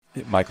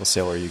Michael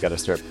Saylor, you got to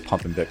start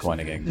pumping Bitcoin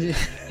again. Pump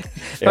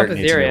Eric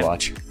needs a new Ethereum.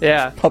 watch.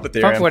 Yeah. Pump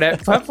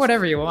Ethereum. Pump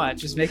whatever you want.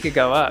 Just make it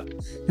go up.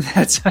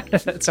 That's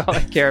all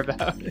I care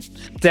about.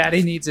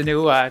 Daddy needs a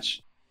new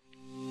watch.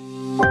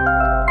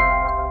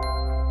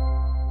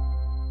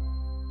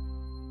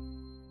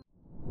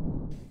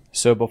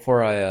 So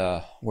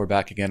before we're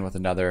back again with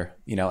another,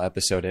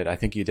 episode, I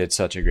think you did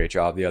such a great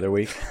job the other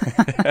week.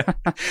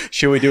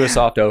 Should we do a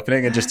soft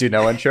opening and just do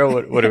no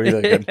intro? What are we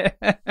thinking?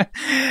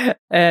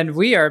 And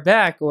we are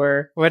back,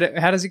 or what?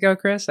 How does it go,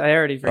 Chris? I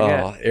already forget.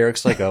 Oh,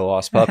 Eric's like a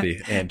lost puppy.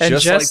 And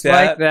just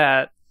like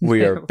that,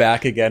 we are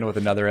back again with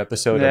another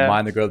episode of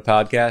Mind the Growth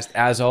podcast.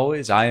 As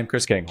always, I am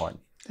Chris Kinghorn.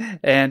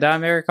 And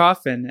I'm Eric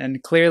Hoffman.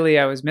 And clearly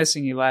I was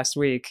missing you last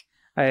week.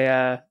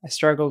 I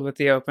struggled with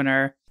the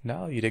opener.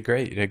 No, you did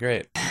great. You did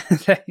great.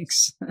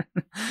 Thanks.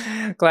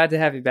 Glad to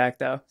have you back,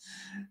 though.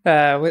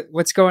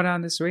 What's going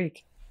on this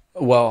week?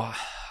 Well,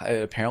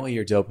 apparently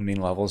your dopamine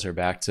levels are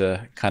back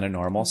to kind of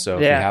normal. So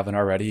if you haven't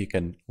already, you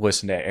can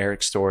listen to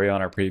Eric's story on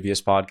our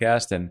previous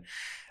podcast and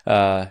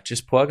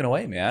just plugging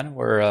away, man.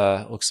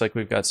 We're looks like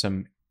we've got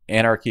some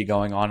anarchy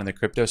going on in the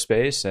crypto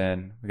space,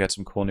 and we got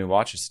some cool new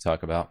watches to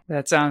talk about.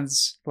 That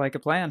sounds like a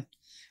plan.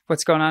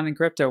 What's going on in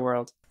crypto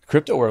world?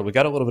 Crypto world, we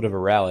got a little bit of a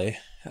rally.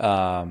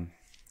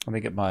 Let me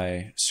get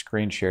my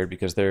screen shared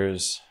because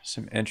there's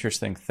some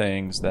interesting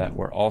things that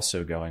were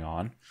also going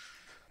on.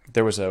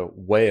 There was a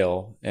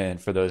whale,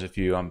 and for those of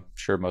you, I'm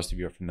sure most of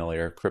you are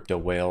familiar, crypto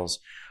whales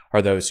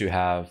are those who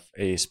have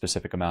a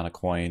specific amount of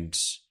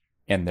coins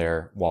in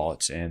their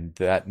wallets, and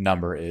that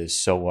number is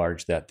so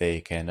large that they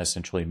can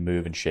essentially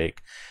move and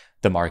shake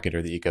the market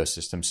or the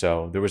ecosystem.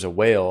 So there was a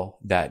whale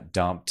that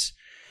dumped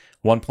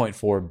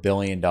 $1.4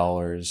 billion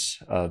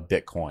of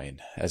Bitcoin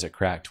as it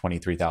cracked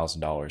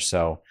 $23,000.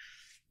 So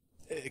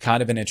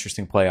kind of an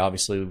interesting play.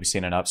 Obviously, we've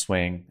seen an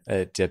upswing.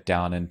 It dipped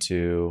down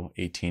into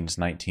 18s,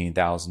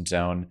 19,000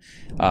 zone.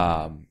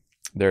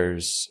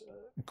 There's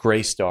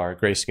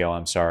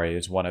Grayscale,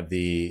 is one of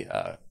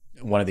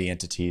the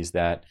entities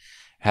that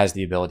has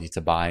the ability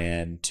to buy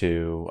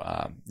into.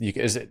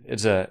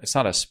 It's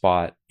not a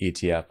spot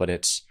ETF, but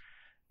it's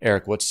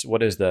Eric.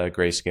 What is the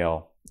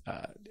Grayscale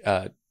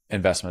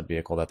investment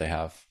vehicle that they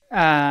have?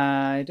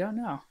 I don't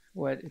know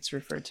what it's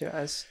referred to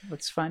as.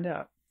 Let's find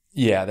out.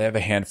 Yeah, they have a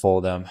handful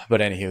of them.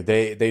 But anywho,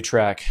 they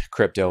track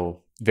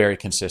crypto very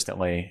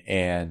consistently,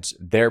 and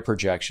their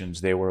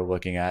projections, they were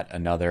looking at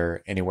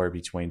another anywhere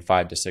between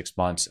 5 to 6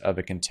 months of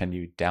a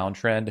continued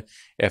downtrend,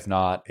 if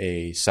not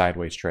a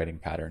sideways trading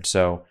pattern.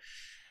 So,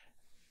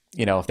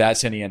 if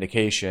that's any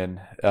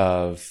indication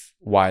of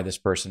why this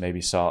person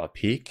maybe saw a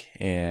peak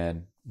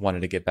and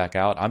wanted to get back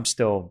out, I'm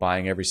still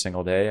buying every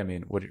single day. I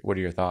mean, what are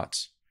your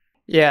thoughts?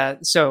 Yeah.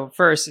 So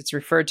first, it's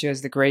referred to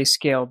as the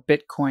Grayscale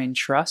Bitcoin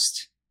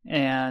Trust.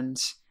 And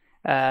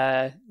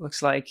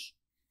looks like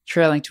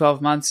trailing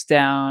 12 months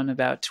down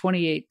about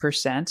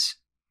 28%,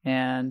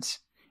 and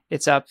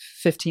it's up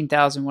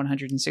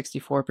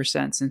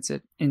 15,164% since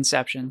its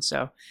inception.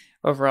 So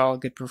overall,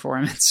 good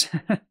performance.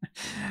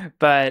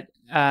 But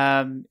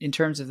in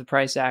terms of the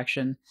price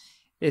action,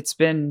 it's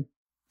been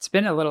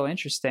a little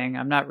interesting.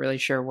 I'm not really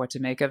sure what to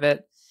make of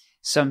it.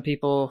 Some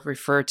people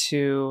refer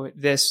to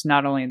this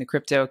not only in the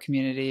crypto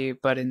community,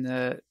 but in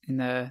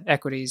the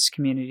equities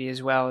community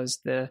as well, as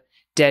the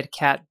dead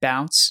cat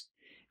bounce.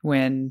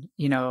 When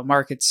a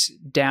market's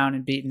down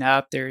and beaten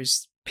up,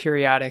 there's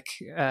periodic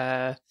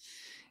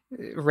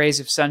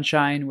rays of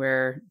sunshine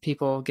where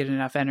people get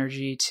enough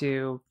energy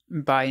to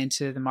buy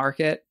into the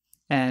market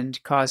and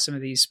cause some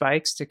of these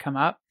spikes to come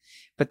up,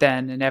 but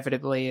then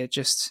inevitably it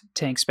just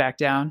tanks back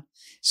down.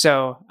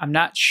 So I'm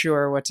not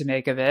sure what to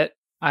make of it.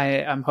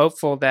 I'm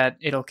hopeful that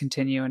it'll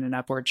continue in an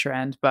upward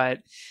trend, but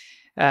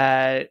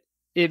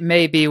it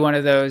may be one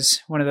of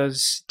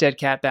those dead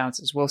cat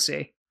bounces. We'll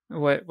see.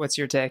 What's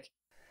your take?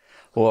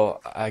 Well,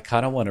 I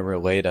kind of want to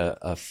relate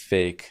a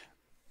fake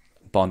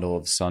bundle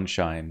of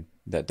sunshine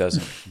that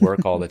doesn't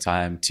work all the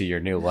time to your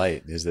new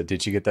light.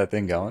 Did you get that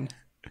thing going?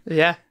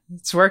 Yeah,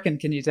 it's working.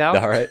 Can you tell?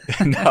 All right.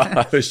 No,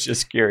 I was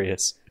just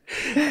curious.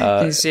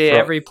 Can you see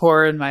every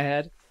pore in my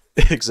head?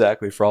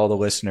 Exactly. For all the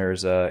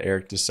listeners,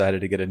 Eric decided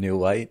to get a new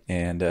light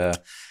and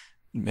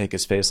make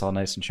his face all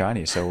nice and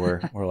shiny. So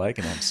we're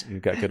liking it.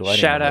 You've got good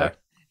lighting.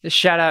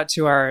 Shout out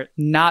to our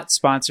not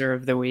sponsor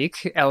of the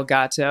week,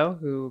 Elgato,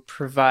 who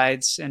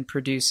provides and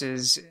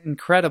produces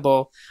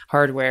incredible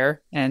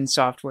hardware and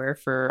software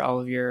for all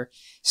of your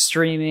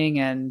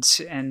streaming and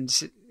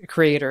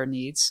creator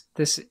needs.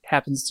 This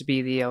happens to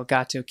be the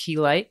Elgato key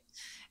light,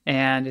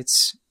 and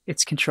it's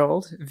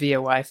controlled via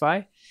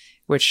Wi-Fi,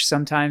 which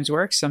sometimes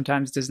works,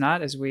 sometimes does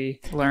not, as we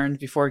learned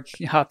before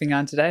hopping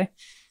on today.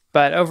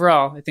 But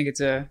overall, I think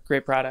it's a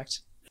great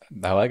product.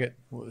 I like it.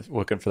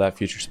 Looking for that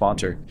future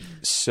sponsor.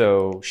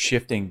 So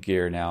shifting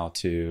gear now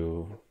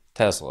to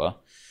Tesla.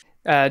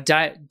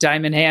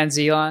 Diamond Hands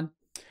Elon.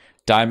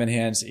 Diamond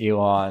Hands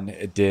Elon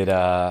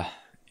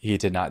he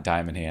did not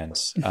diamond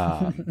hands.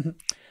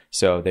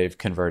 So they've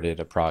converted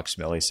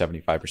approximately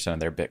 75%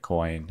 of their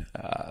Bitcoin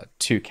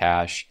to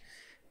cash.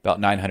 about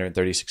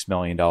 $936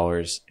 million.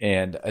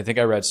 And I think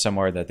I read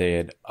somewhere that they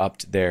had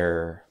upped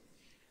there's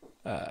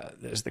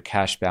the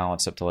cash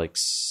balance up to like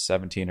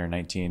 17 or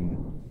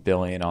 19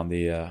 billion on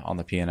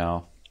the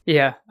P&L.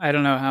 Yeah, I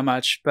don't know how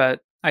much,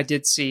 but I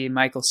did see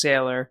Michael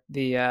Saylor,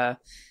 the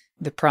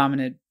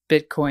prominent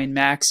Bitcoin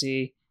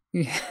maxi,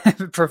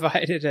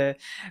 provided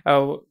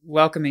a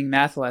welcoming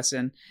math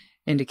lesson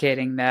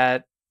indicating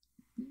that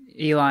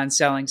Elon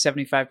selling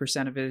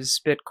 75% of his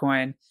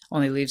Bitcoin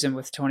only leaves him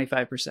with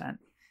 25%,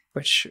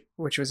 which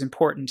was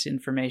important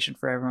information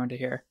for everyone to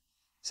hear.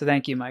 So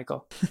thank you,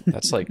 Michael.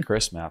 That's like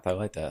Chris math. I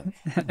like that.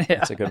 Yeah.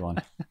 That's a good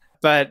one.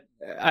 But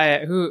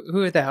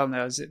who the hell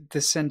knows?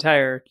 This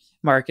entire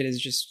market is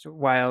just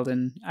wild,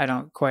 and I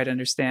don't quite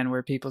understand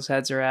where people's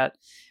heads are at.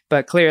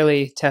 But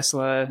clearly,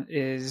 Tesla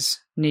is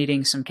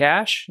needing some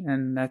cash,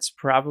 and that's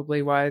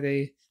probably why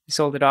they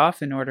sold it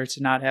off, in order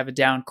to not have a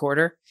down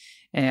quarter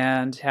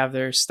and have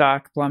their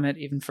stock plummet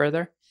even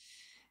further.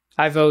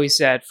 I've always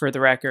said, for the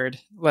record,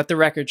 let the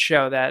record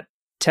show that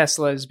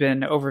Tesla has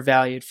been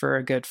overvalued for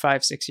a good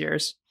 5-6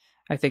 years.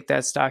 I think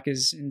that stock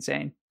is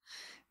insane.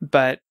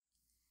 But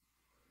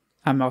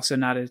I'm also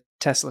not a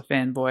Tesla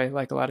fanboy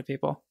like a lot of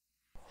people.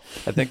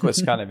 I think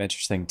what's kind of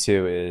interesting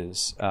too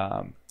is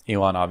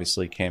Elon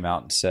obviously came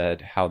out and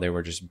said how they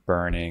were just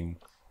burning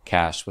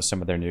cash with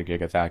some of their new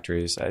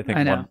gigafactories. I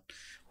think one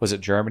was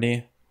it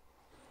Germany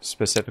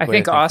specifically. I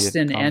think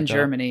Austin and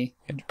Germany,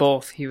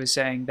 both. He was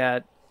saying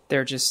that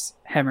they're just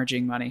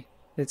hemorrhaging money.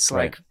 It's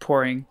like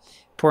pouring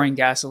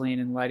gasoline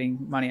and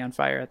lighting money on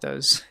fire at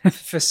those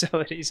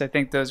facilities. I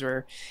think those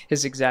were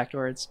his exact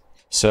words.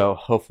 So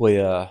hopefully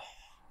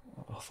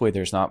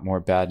there's not more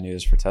bad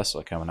news for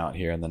Tesla coming out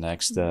here in the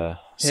next 6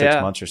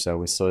 months or so.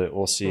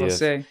 We'll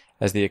see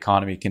as the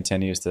economy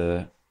continues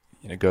to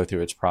go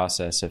through its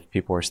process, if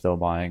people are still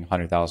buying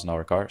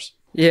 $100,000 cars.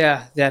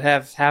 Yeah, that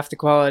have half the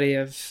quality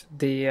of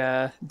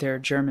their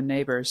German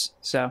neighbors.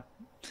 So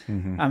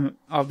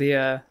I'll be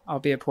a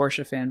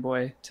Porsche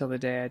fanboy till the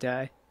day I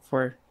die.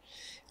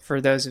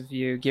 For those of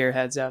you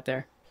gearheads out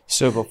there.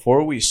 So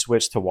before we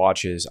switch to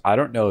watches, I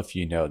don't know if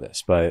you know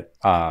this, but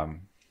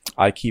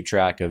I keep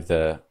track of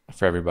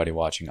for everybody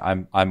watching,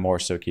 I'm more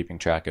so keeping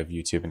track of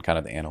YouTube and kind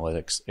of the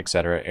analytics, et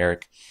cetera.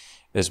 Eric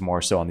is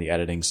more so on the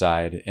editing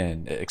side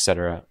and et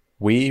cetera.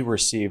 We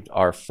received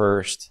our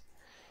first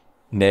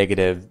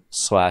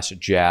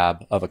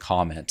negative/jab of a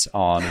comment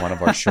on one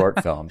of our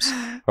short films,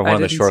 or one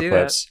of the short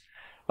clips.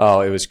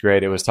 Oh, it was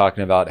great. It was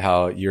talking about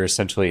how you're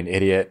essentially an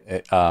idiot.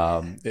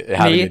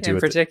 Me in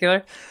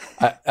particular?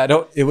 I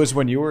don't. It was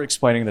when you were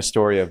explaining the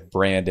story of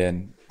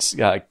Brandon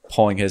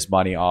pulling his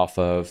money off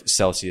of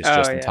Celsius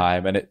just in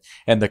time,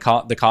 and the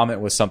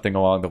comment was something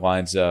along the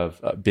lines of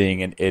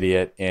being an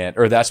idiot,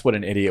 or that's what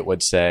an idiot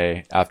would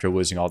say after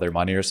losing all their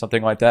money or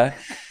something like that.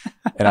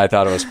 And I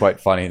thought it was quite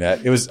funny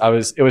that it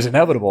was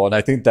inevitable, and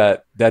I think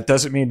that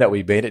doesn't mean that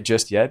we made it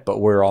just yet, but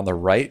we're on the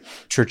right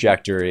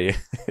trajectory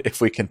if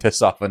we can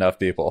piss off enough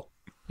people.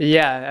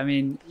 Yeah, I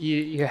mean,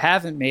 you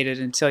haven't made it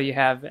until you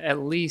have at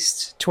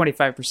least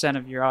 25%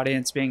 of your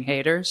audience being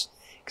haters,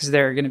 because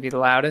they're going to be the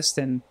loudest,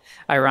 and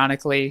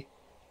ironically,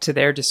 to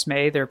their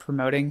dismay, they're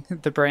promoting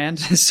the brand.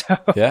 So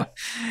yeah,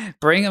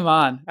 bring them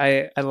on.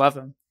 I love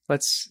them.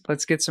 Let's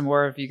get some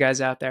more of you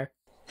guys out there.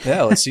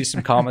 Yeah, let's see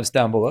some comments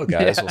down below,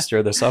 guys. We'll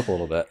stir this up a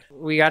little bit.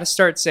 We got to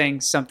start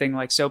saying something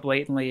like so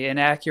blatantly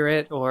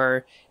inaccurate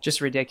or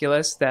just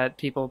ridiculous that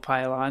people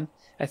pile on.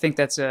 I think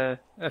that's a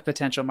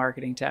potential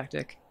marketing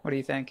tactic. What do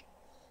you think?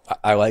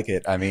 I like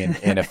it. I mean,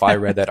 and if I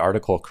read that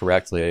article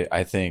correctly,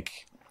 I think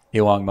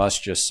Elon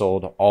Musk just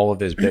sold all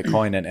of his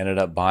Bitcoin and ended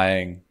up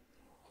buying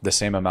the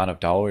same amount of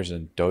dollars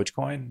in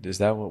Dogecoin. Is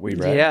that what we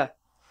read? Yeah,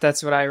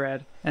 that's what I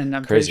read. And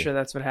I'm pretty sure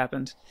that's what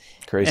happened.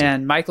 Crazy.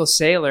 And Michael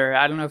Saylor,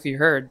 I don't know if you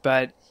heard,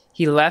 but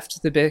he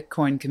left the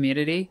Bitcoin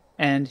community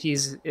and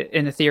he's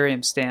an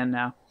Ethereum stan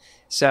now.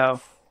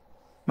 So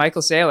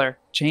Michael Saylor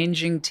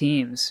changing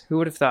teams. Who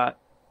would have thought?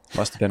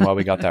 Must have been why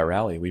we got that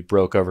rally. We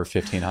broke over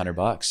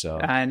 $1,500. So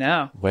I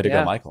know. Way to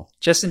go, Michael.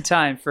 Just in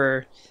time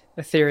for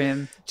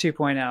Ethereum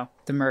 2.0,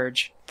 the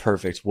merge.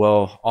 Perfect.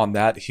 Well, on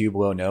that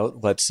Hublot note,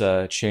 let's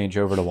change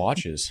over to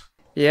watches.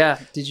 Yeah.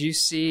 Did you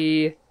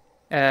see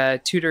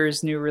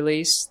Tudor's new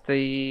release,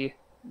 the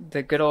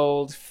good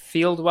old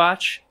field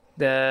watch,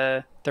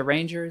 the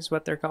Ranger is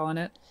what they're calling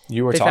it?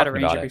 You were talking about it.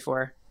 They've had a Ranger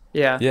before.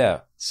 Yeah. Yeah.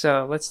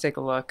 So let's take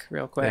a look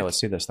real quick. Yeah, let's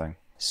see this thing.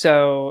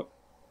 So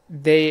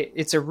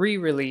it's a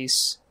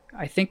re-release.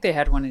 I think they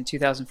had one in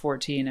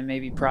 2014 and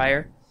maybe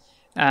prior.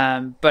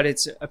 But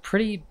it's a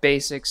pretty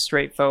basic,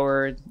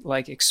 straightforward,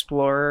 like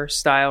Explorer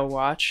style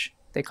watch.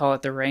 They call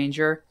it the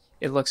Ranger.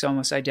 It looks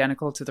almost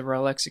identical to the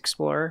Rolex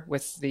Explorer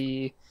with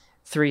the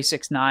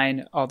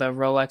 369, although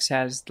Rolex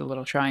has the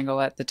little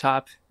triangle at the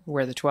top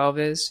where the 12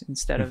 is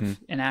instead of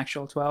an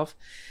actual 12.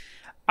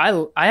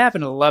 I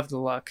happen to love the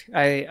look.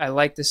 I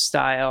like the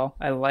style.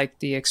 I like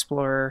the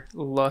Explorer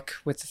look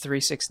with the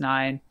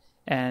 369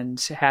 and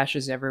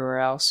hashes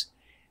everywhere else.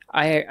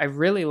 I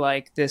really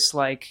like this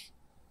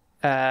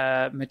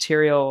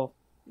material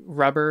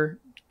rubber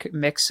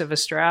mix of a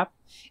strap.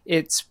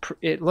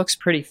 it looks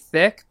pretty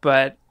thick,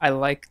 but I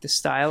like the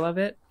style of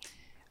it.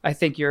 I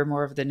think you're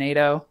more of the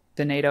NATO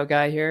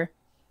guy here.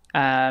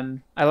 I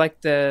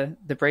like the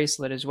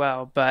bracelet as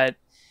well, but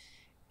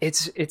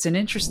it's an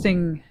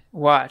interesting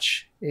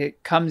watch.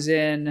 It comes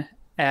in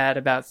at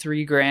about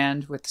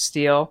 $3,000 with the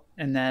steel,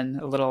 and then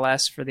a little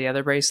less for the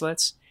other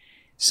bracelets.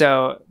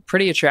 So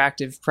pretty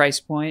attractive price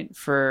point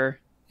for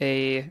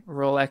a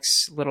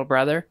Rolex little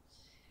brother.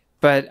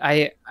 But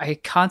I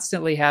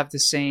constantly have the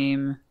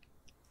same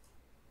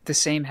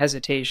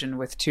hesitation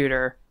with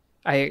Tudor.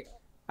 I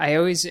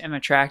always am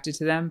attracted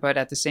to them, but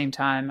at the same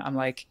time, I'm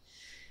like,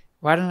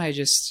 why don't I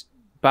just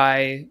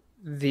buy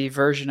the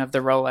version of the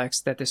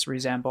Rolex that this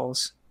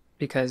resembles?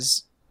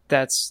 Because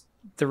that's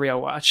the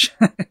real watch.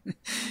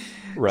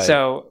 Right.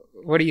 So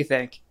what do you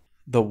think?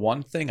 The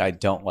one thing I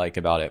don't like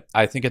about it,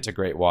 I think it's a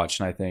great watch,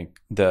 and I think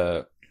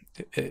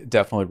it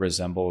definitely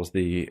resembles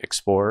the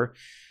Explorer.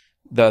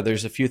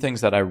 There's a few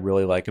things that I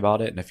really like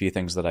about it and a few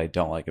things that I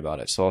don't like about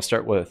it. So I'll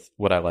start with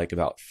what I like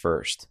about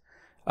first.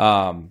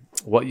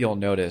 What you'll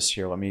notice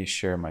here, let me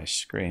share my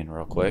screen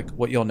real quick.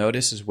 What you'll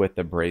notice is with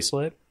the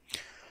bracelet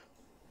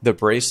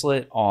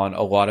on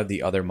a lot of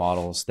the other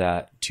models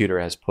that Tudor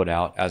has put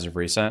out as of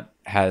recent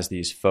has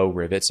these faux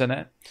rivets in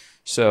it.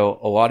 So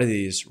a lot of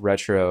these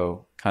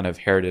retro kind of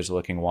heritage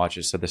looking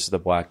watches, so this is the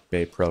Black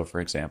Bay Pro, for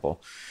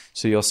example.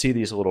 So you'll see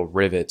these little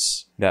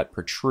rivets that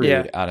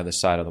protrude out of the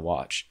side of the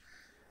watch.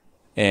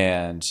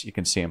 And you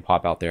can see them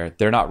pop out there.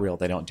 They're not real.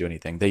 They don't do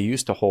anything. They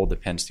used to hold the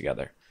pins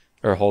together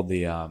or hold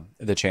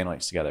the chain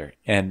links together.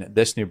 And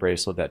this new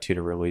bracelet that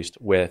Tudor released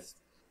with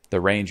the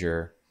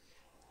Ranger,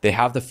 they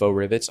have the faux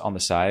rivets on the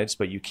sides,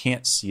 but you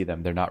can't see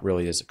them. They're not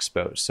really as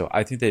exposed. So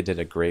I think they did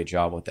a great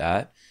job with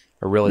that.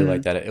 I really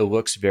like that. It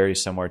looks very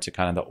similar to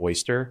kind of the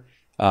Oyster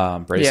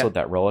bracelet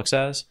that Rolex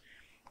has.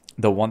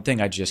 The one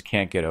thing I just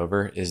can't get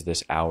over is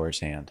this hours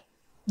hand.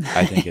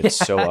 I think it's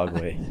so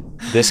ugly.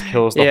 This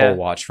kills the whole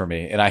watch for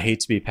me. And I hate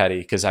to be petty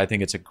because I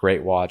think it's a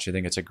great watch. I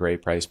think it's a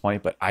great price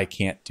point, but I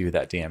can't do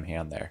that damn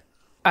hand there.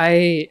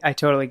 I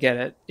totally get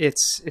it.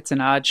 It's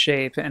an odd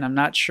shape, and I'm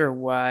not sure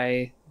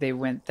why they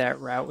went that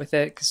route with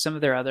it, because some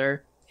of their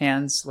other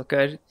hands look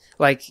good.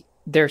 Like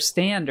their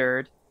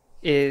standard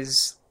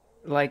is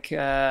like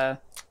I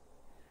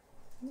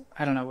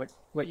don't know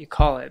what you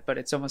call it, but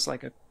it's almost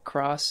like a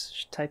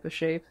cross type of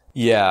shape.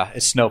 Yeah,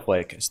 it's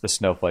snowflake. It's the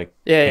snowflake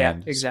exactly.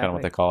 hand. It's kind of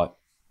what they call it.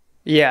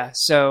 Yeah,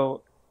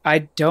 so I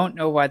don't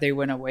know why they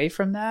went away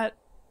from that.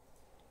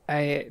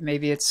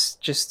 Maybe it's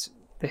just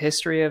the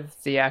history of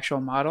the actual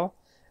model.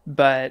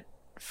 But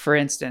for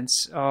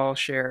instance, I'll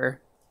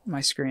share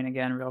my screen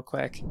again real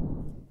quick.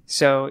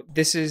 So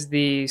this is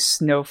the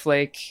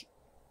snowflake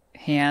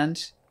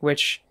hand,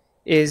 which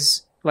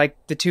is like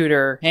the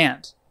Tudor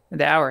hand,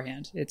 the hour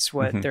hand. It's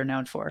what they're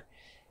known for.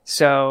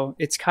 So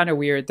it's kind of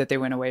weird that they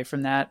went away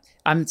from that.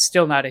 I'm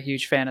still not a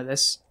huge fan of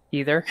this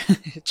either.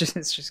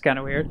 It's just kind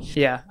of weird.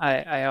 Yeah,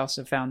 I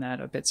also found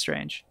that a bit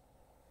strange.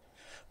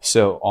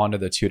 So on to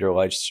the Tudor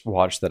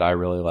watch that I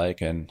really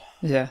like, and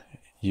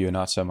you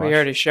not so much. Well, you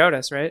already showed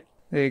us, right?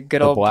 The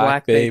good old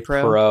Black Bay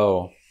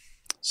Pro.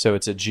 So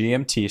it's a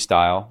GMT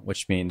style,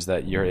 which means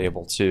that you're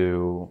able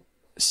to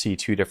see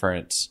two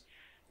different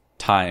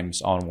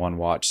times on one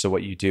watch. So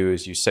what you do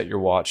is you set your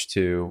watch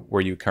to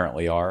where you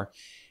currently are,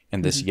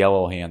 and this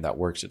yellow hand that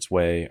works its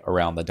way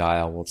around the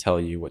dial will tell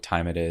you what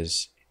time it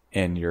is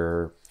in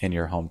your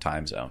home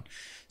time zone.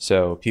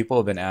 So people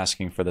have been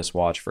asking for this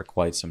watch for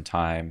quite some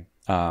time.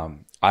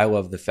 I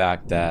love the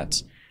fact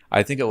that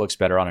I think it looks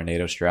better on a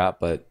NATO strap,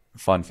 but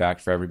fun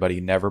fact for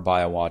everybody, never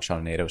buy a watch on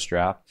a NATO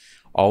strap.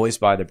 Always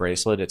buy the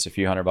bracelet. It's a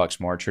few $100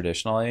 more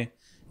traditionally,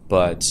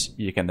 but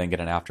you can then get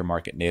an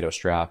aftermarket NATO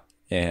strap.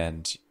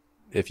 And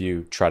if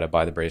you try to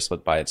buy the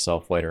bracelet by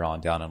itself later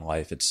on down in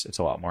life, it's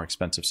a lot more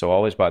expensive. So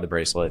always buy the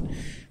bracelet.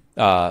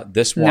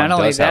 This one not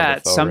only does that,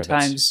 have the faux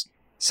rivets.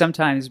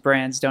 Sometimes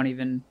brands don't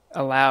even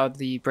allow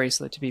the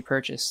bracelet to be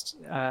purchased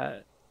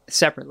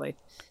separately.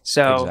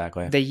 So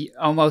they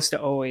almost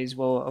always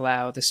will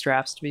allow the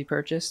straps to be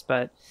purchased,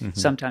 but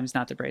sometimes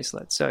not the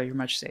bracelet. So you're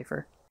much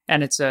safer.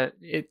 And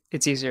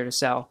it's easier to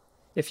sell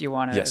if you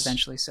want to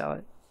eventually sell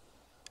it.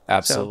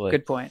 Absolutely. So,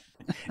 good point.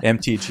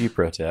 MTG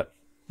pro tip.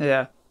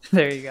 Yeah,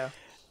 there you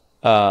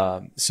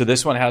go. So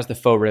this one has the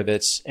faux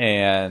rivets,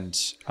 and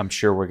I'm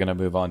sure we're going to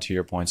move on to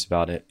your points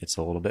about it. It's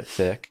a little bit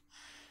thick.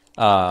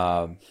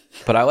 But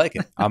I like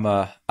it. I'm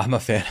a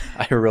fan.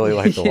 I really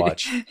like the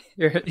watch.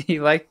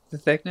 You like the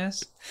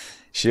thickness?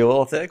 She's a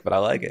little thick, but I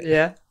like it.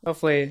 Yeah.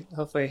 Hopefully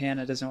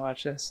Hannah doesn't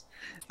watch this.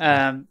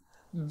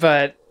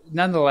 But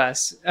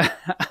nonetheless,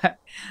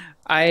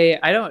 I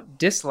don't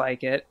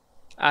dislike it.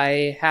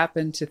 I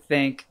happen to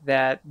think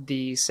that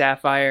the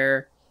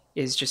sapphire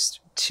is just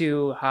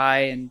too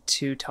high and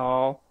too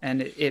tall,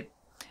 and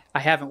I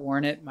haven't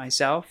worn it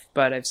myself,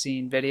 but I've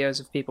seen videos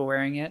of people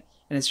wearing it,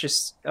 and it's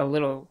just a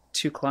little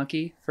too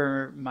clunky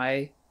for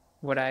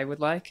what I would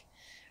like.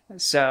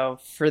 So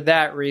for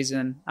that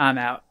reason, I'm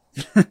out.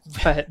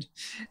 But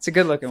it's a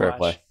good looking watch.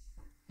 Play.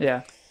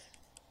 Yeah.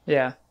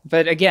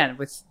 But again,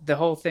 with the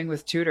whole thing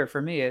with Tudor for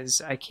me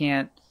is I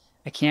can't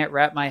I can't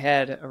wrap my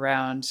head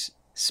around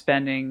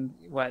spending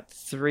what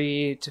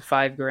 3 to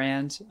 5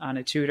 grand on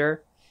a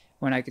Tudor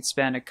when I could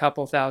spend a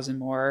couple thousand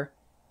more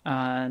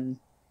on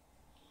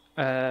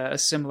a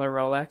similar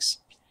Rolex.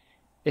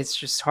 It's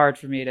just hard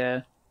for me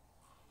to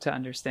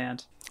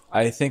understand.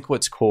 I think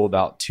what's cool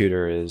about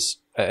Tudor is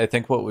I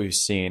think what we've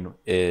seen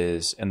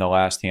is in the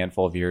last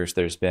handful of years,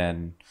 there's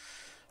been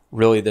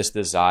really this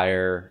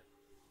desire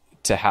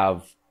to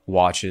have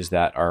watches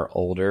that are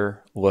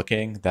older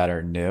looking, that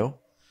are new.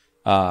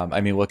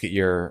 I mean, look at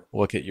your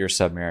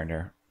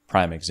Submariner,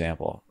 prime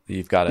example.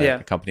 You've got Yeah,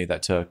 a company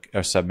that took a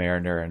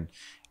Submariner and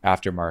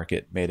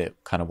aftermarket made it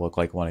kind of look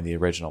like one of the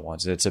original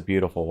ones. It's a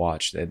beautiful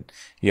watch. And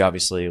you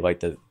obviously like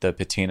the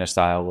patina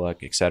style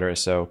look, etc.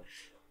 So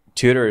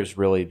Tudor has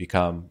really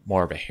become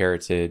more of a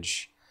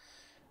heritage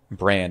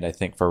brand, I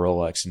think, for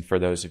Rolex. And for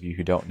those of you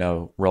who don't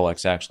know,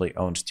 Rolex actually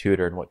owns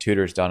Tudor. And what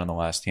Tudor's done in the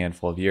last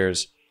handful of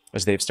years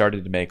is they've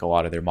started to make a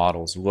lot of their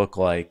models look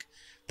like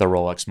the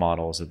Rolex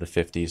models of the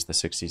 50s, the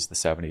 60s, the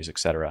 70s,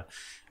 etc.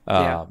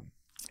 yeah,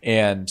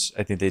 And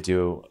I think they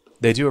do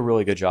a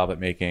really good job at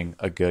making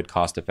a good,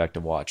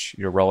 cost-effective watch.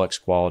 Your Rolex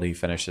quality,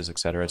 finishes,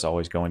 etc. is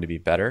always going to be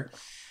better,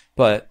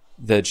 but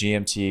the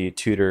GMT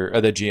Tudor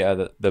or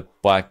the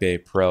Black Bay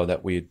Pro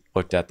that we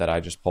looked at that I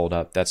just pulled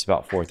up, that's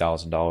about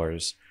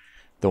 $4,000.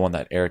 The one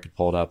that Eric had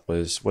pulled up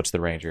was what's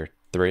the Ranger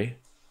 3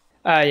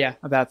 yeah,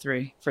 about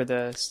 3 for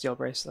the steel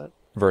bracelet.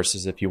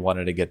 versus if you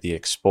wanted to get the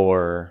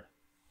Explorer,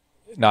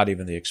 not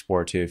even the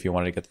Explorer 2, if you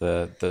wanted to get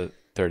the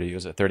 30,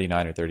 was it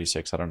 39 or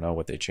 36? I don't know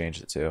what they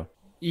changed it to.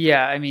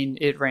 Yeah, I mean,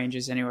 it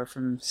ranges anywhere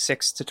from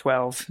 6 to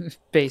 12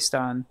 based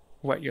on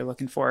what you're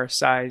looking for,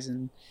 size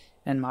and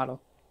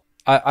model.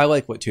 I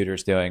like what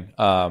Tudor's doing.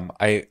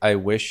 I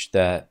wish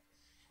that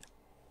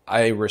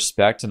I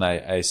respect and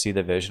I see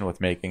the vision with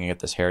making it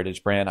this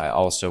heritage brand. I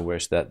also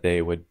wish that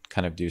they would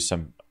kind of do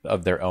some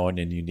of their own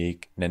and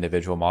unique and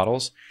individual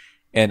models.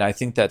 And I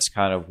think that's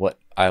kind of what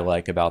I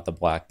like about the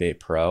Black Bay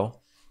Pro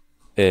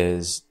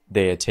is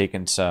they had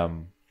taken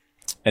some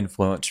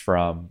influence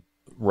from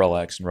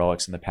Rolex and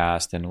Rolex in the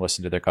past and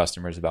listened to their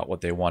customers about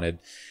what they wanted.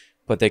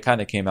 But they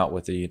kind of came out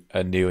with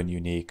a new and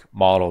unique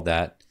model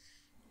that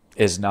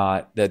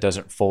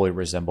doesn't fully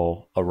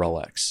resemble a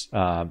Rolex.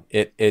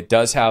 It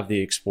does have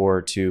the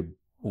Explorer 2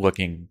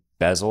 looking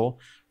bezel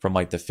from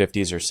like the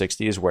 50s or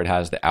 60s where it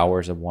has the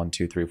hours of 1,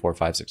 2, 3, 4,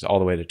 5, 6 all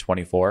the way to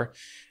 24.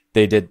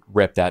 They did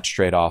rip that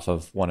straight off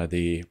of one of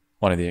the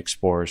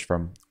Explorers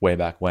from way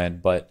back when,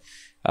 but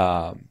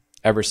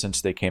ever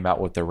since they came out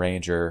with the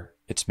Ranger,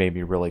 it's made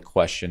me really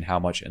question how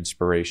much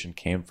inspiration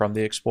came from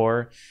the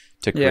Explorer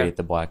to Yeah. create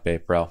the Black Bay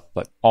Pro.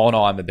 But all in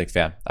all, I'm a big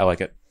fan. I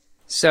like it.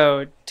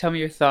 So tell me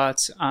your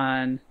thoughts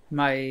on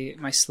my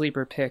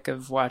sleeper pick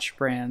of watch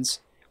brands.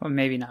 Well,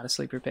 maybe not a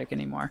sleeper pick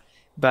anymore,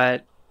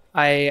 but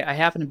I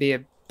happen to be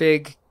a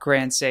big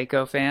Grand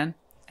Seiko fan,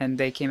 and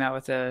they came out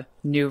with a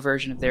new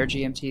version of their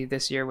GMT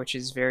this year, which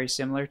is very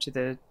similar to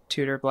the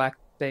Tudor Black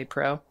Bay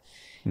Pro.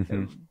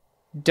 Mm-hmm.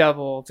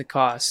 Double the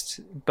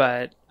cost,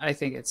 but I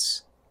think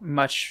it's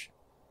much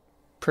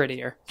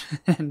prettier,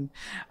 and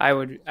I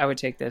would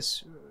take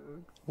this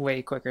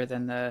way quicker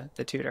than the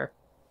Tudor.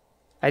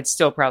 I'd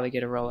still probably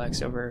get a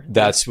Rolex over.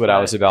 That's this, what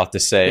I was about to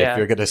say. yeah, If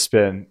you're going to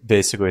spend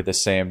basically the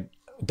same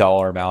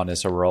dollar amount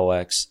as a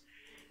Rolex,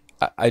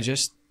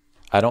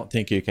 I don't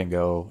think you can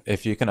go,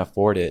 if you can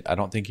afford it, I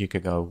don't think you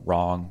could go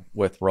wrong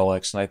with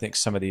Rolex. And I think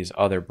some of these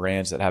other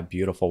brands that have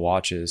beautiful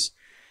watches,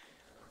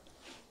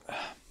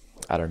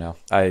 I don't know.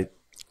 I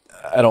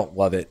don't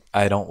love it.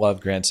 I don't love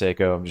Grand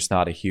Seiko. I'm just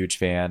not a huge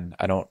fan.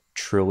 I don't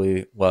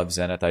truly love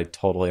Zenith. I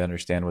totally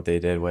understand what they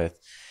did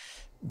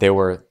they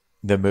were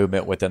the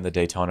movement within the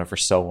Daytona for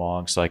so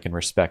long, so I can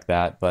respect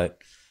that.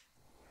 But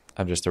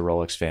I'm just a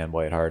Rolex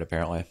fanboy at heart,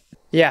 apparently.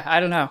 yeah. I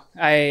don't know.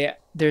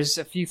 There's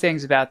a few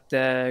things about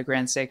the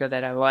Grand Seiko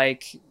that I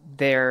like.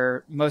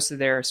 Most of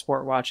their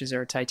sport watches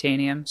are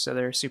titanium, so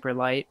they're super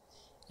light,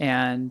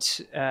 and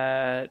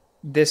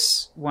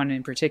this one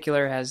in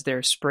particular has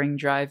their spring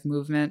drive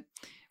movement,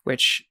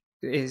 which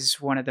is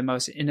one of the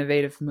most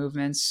innovative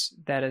movements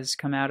that has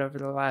come out over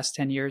the last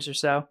 10 years or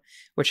so,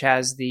 which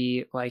has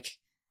the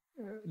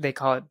they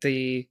call it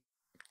the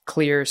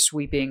clear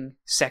sweeping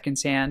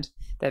seconds hand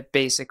that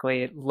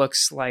basically it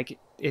looks like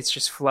it's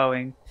just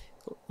flowing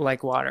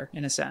like water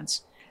in a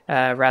sense,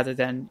 rather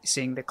than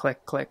seeing the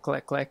click, click,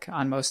 click, click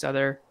on most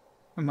other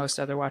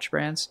watch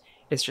brands.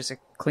 It's just a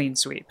clean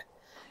sweep,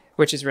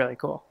 which is really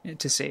cool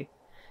to see.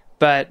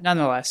 But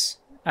nonetheless,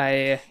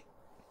 I'm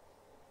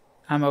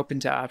open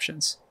to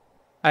options.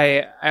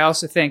 I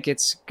also think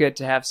it's good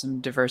to have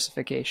some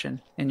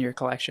diversification in your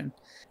collection.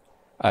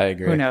 I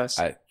agree. Who knows?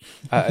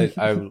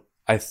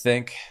 I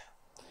think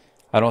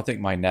I don't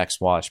think my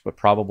next watch, but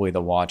probably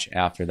the watch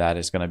after that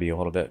is going to be a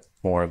little bit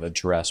more of a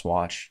dress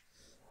watch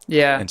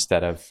Yeah.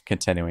 instead of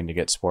continuing to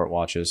get sport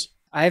watches.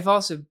 I've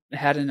also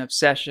had an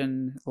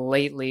obsession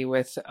lately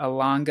with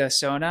Alanga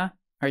Sona.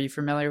 Are you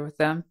familiar with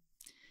them?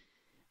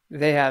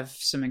 They have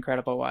some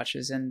incredible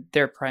watches, and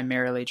they're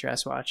primarily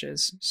dress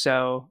watches.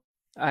 So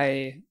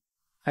I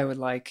would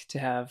like to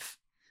have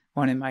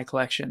one in my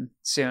collection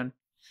soon.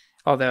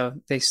 Although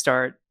they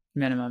start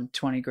minimum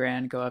 20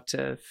 grand, go up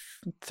to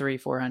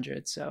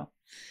 300-400. So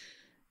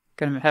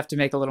gonna have to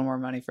make a little more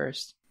money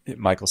first.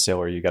 Michael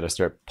Saylor, you got to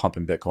start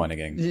pumping Bitcoin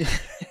again.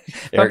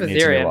 Pump Eric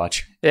needs a new Ethereum.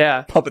 watch.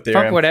 Yeah. Pump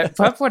Ethereum.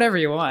 Pump whatever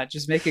you want.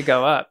 Just make it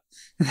go up.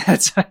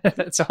 That's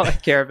all I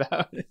care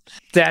about.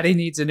 Daddy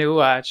needs a new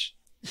watch.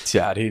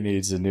 Daddy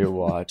needs a new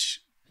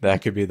watch.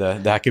 That could be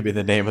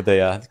the name of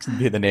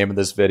the name of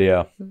this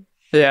video.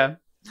 Yeah.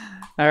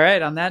 All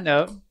right. On that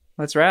note,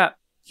 let's wrap.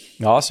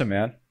 Awesome,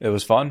 man. It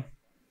was fun.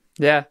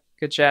 Yeah.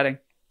 Good chatting.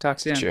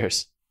 Talk soon.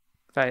 Cheers.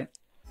 Bye.